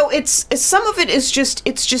 constructed. No, it's some of it is just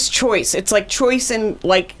choice. It's choice in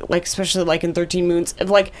especially in 13 Moons,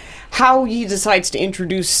 of how he decides to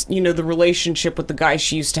introduce, the relationship with the guy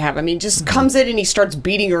she used to have. Just comes in and he starts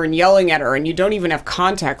beating her and yelling at her, and you don't even have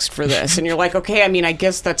context for this. And you're like, okay, I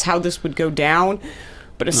guess that's how this would go down.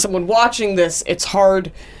 But as someone watching this, it's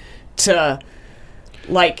hard to,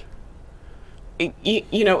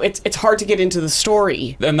 it's hard to get into the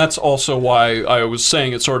story. And that's also why I was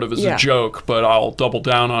saying it sort of as a joke, but I'll double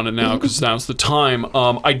down on it now because now's the time.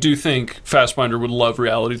 I do think Fassbinder would love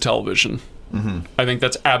reality television. I think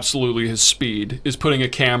that's absolutely his speed, is putting a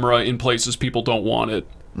camera in places people don't want it.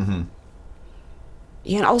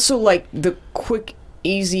 Yeah, and also the quick,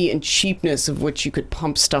 easy, and cheapness of which you could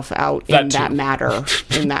pump stuff out in that manner,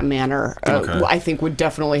 I think would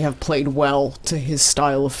definitely have played well to his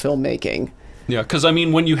style of filmmaking. Yeah, because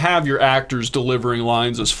when you have your actors delivering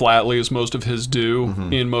lines as flatly as most of his do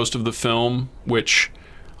in most of the film, which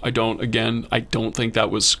I don't think that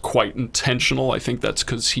was quite intentional. I think that's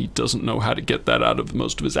because he doesn't know how to get that out of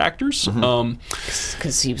most of his actors.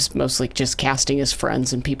 Because he was mostly just casting his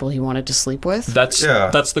friends and people he wanted to sleep with. That's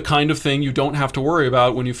the kind of thing you don't have to worry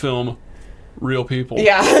about when you film real people.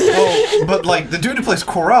 Yeah. Well, but the dude who plays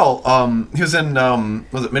Quorel, he was in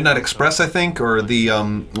was it Midnight Express, I think, or the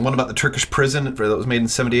one about the Turkish prison that was made in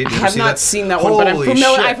 '78. I have not seen that one, but I'm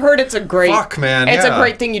familiar. I've heard it's a great. Fuck, man, it's a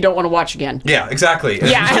great thing you don't want to watch again. Yeah, exactly.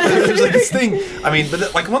 Yeah. There's this thing.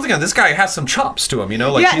 But once again, this guy has some chops to him,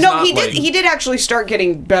 he did actually start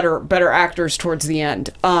getting better actors towards the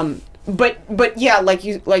end. But yeah, like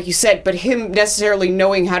you said, but him necessarily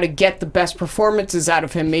knowing how to get the best performances out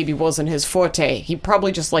of him maybe wasn't his forte. He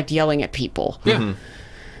probably just liked yelling at people. Yeah.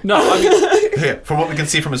 No, from what we can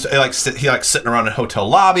see from his, he likes sitting around in hotel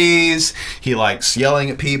lobbies. He likes yelling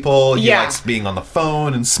at people. He likes being on the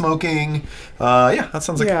phone and smoking. That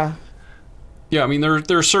sounds like. Yeah. Yeah,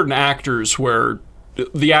 there are certain actors where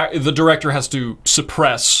the director has to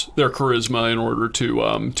suppress their charisma in order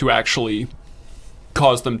to actually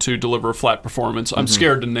cause them to deliver a flat performance. I'm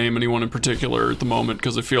scared to name anyone in particular at the moment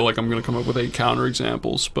because I feel like I'm going to come up with 8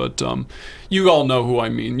 counterexamples. But you all know who I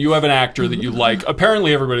mean. You have an actor that you like.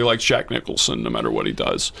 Apparently, everybody likes Jack Nicholson, no matter what he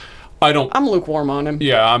does. I'm lukewarm on him.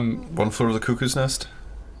 Yeah, One Flew Over the Cuckoo's Nest.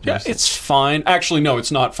 Yeah, it's fine. Actually, no,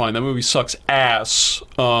 it's not fine. That movie sucks ass.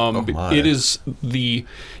 It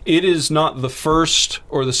is not the first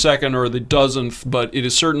or the second or the dozenth, but it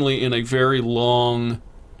is certainly in a very long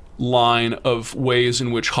line of ways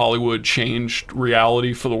in which Hollywood changed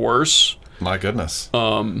reality for the worse. My goodness.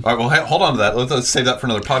 All right, well, hold on to that. Let's save that for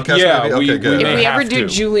another podcast. Yeah, maybe? Okay, good. If we ever do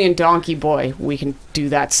Julian Donkey Boy, we can do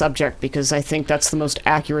that subject because I think that's the most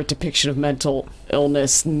accurate depiction of mental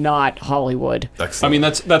illness, not Hollywood. Excellent. I mean,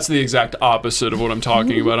 that's the exact opposite of what I'm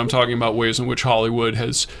talking about. I'm talking about ways in which Hollywood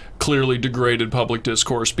has clearly degraded public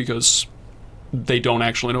discourse because they don't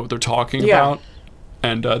actually know what they're talking about.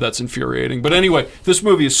 And that's infuriating. But anyway, this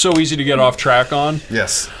movie is so easy to get off track on.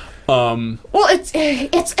 Yes. Well,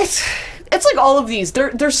 it's like all of these.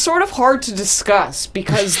 They're sort of hard to discuss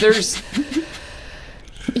because there's.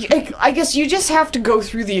 I guess you just have to go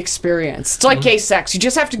through the experience. It's like gay sex. You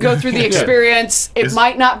just have to go through the experience. It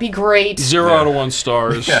might not be great. 0 out of 1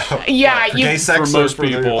 stars. Yeah, for gay sex for most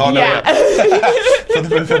people.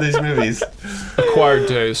 For these movies. Acquired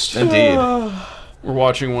taste. Indeed. We're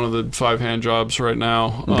watching one of the 5 hand jobs right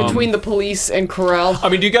now. Between the police and Carell. I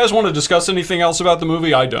mean, do you guys want to discuss anything else about the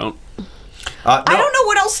movie? I don't. No. I don't know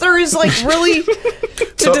what else there is, like, really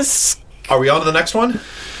to discuss. Are we on to the next one?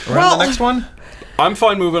 We're on to the next one? I'm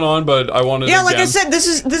fine moving on, but I wanted to. Yeah, like I said, this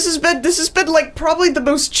has been like probably the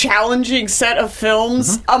most challenging set of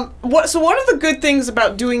films. So one of the good things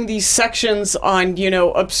about doing these sections on,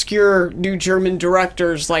 obscure new German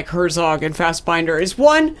directors like Herzog and Fassbinder is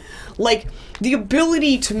one, like, the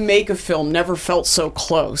ability to make a film never felt so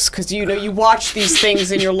close because you watch these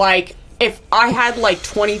things and you're like, if I had like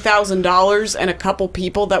 $20,000 and a couple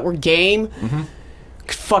people that were game,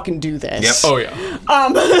 could fucking do this. Yep. Oh yeah.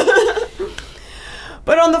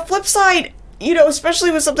 But on the flip side,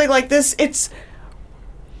 especially with something like this, it's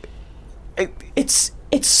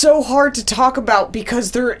so hard to talk about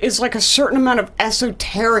because there is like a certain amount of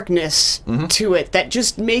esotericness to it that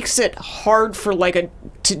just makes it hard for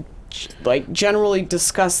to generally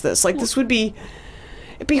discuss this. Like it'd be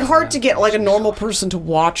hard to get like a normal person to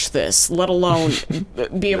watch this, let alone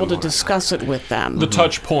be able to discuss it with them. The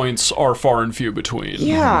touch points are far and few between.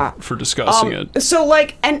 Yeah. For discussing it. So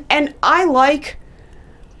like, and I like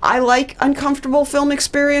uncomfortable film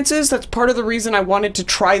experiences. That's part of the reason I wanted to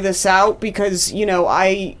try this out because,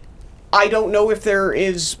 I don't know if there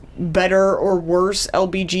is better or worse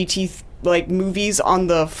LBGT movies on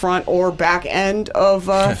the front or back end of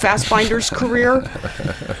Fassbinder's career.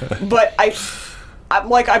 But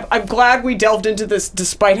I'm glad we delved into this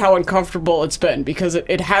despite how uncomfortable it's been because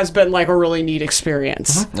it has been like a really neat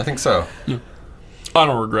experience. I think so. Yeah. I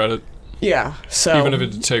don't regret it. Yeah, so even if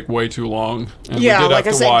it did take way too long, and yeah, we did like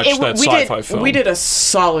have I to said, watch that sci-fi film. We did a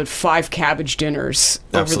solid 5 cabbage dinners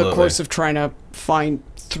over the course of trying to find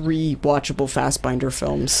 3 watchable Fassbinder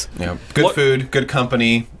films. Yeah, good food, good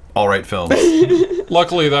company, all right film.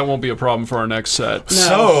 Luckily, that won't be a problem for our next set. No.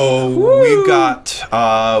 So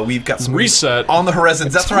we've got some reset on the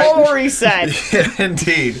horizons. That's right. Total reset.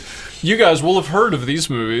 Indeed. You guys will have heard of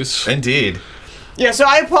these movies. Indeed. Yeah, so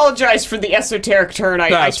I apologize for the esoteric turn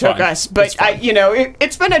I took fine. us, but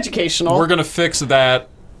it's been educational. We're gonna fix that.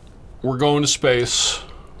 We're going to space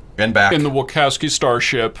And back. in the Wachowski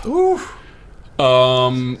starship.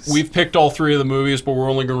 We've picked all 3 of the movies, but we're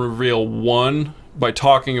only going to reveal one by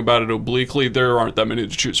talking about it obliquely. There aren't that many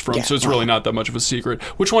to choose from, so it's really not that much of a secret.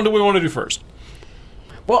 Which one do we want to do first?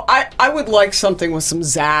 Well, I would like something with some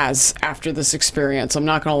zazz after this experience. I'm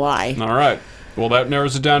not gonna lie. All right. Well, that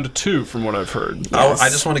narrows it down to 2 from what I've heard. Yes. I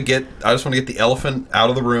just want to get the elephant out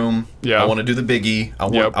of the room. Yeah. I want to do the biggie. I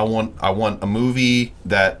want a movie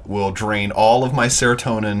that will drain all of my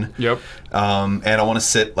serotonin. Yep. And I want to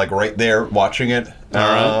sit like right there watching it.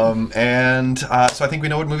 All right. And so I think we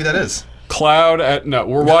know what movie that is.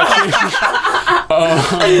 We're watching.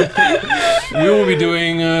 We will be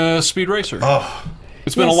doing Speed Racer. Oh.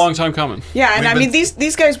 It's been a long time coming. Yeah, and I mean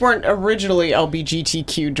these guys weren't originally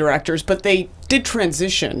LBGTQ directors, but they did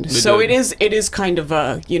transition. They did. It is kind of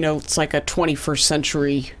a it's like a 21st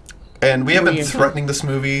century. And we have been threatening this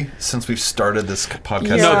movie since we've started this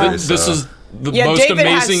podcast. Yeah. No, this is the Yeah, most David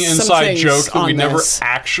has amazing some inside things joke that we on never this.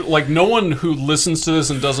 actually no one who listens to this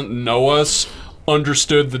and doesn't know us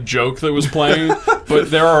understood the joke that was playing, but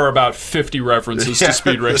there are about 50 references to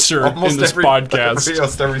Speed Racer in this podcast.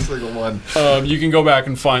 Almost every single one. You can go back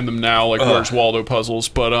and find them now, like Where's Waldo puzzles.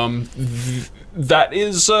 But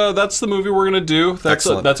that's the movie we're gonna do. That's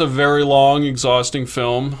a very long, exhausting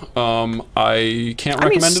film. I can't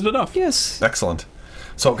recommend it enough. Yes. Excellent.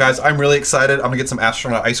 So, guys, I'm really excited. I'm going to get some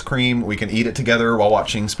astronaut ice cream. We can eat it together while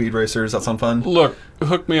watching Speed Racers. That sound fun? Look,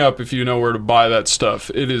 hook me up if you know where to buy that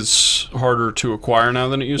stuff. It is harder to acquire now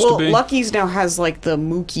than it used to be. Lucky's now has, like, the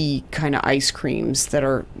Mookie kind of ice creams that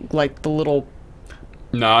are, like, the little...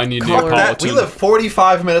 No, I need Fuck Neapolitan. that. We live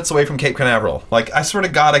 45 minutes away from Cape Canaveral. Like, I swear to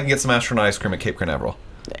God, I can get some astronaut ice cream at Cape Canaveral.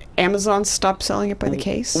 Amazon stopped selling it by the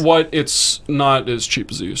case? What? It's not as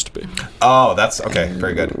cheap as it used to be. Oh, that's... Okay,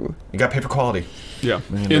 very good. You got to pay for quality. Yeah.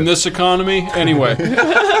 In this economy, anyway.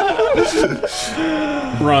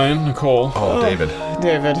 Ryan, Nicole. Oh, David.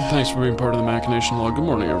 David. Thanks for being part of the Machination Log. Good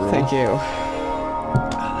morning, everyone. Thank you.